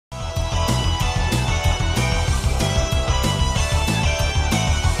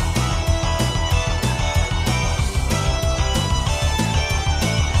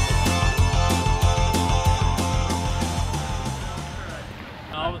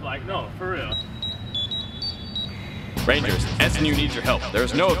like, no, for real. Rangers, SNU needs your help.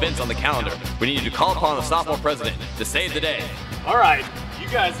 There's no events on the calendar. We need you to call upon the sophomore president to save the day. All right, you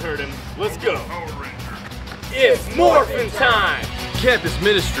guys heard him. Let's go. It's morphin' time! Campus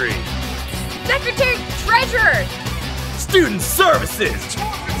ministry. Secretary Treasurer. Student services.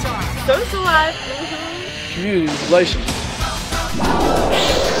 Social life. Community relations.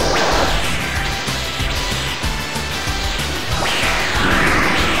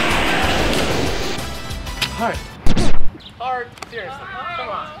 Hi. Hard, seriously, come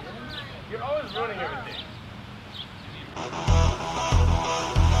on. You're always ruining everything.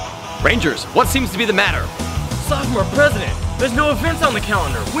 Rangers, what seems to be the matter? Sophomore president, there's no events on the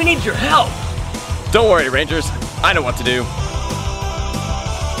calendar. We need your help. Don't worry, Rangers. I know what to do.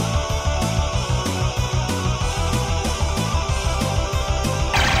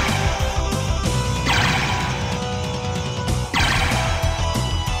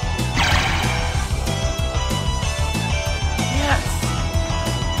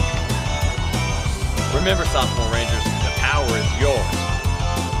 Remember, Sophomore Rangers, the power is yours.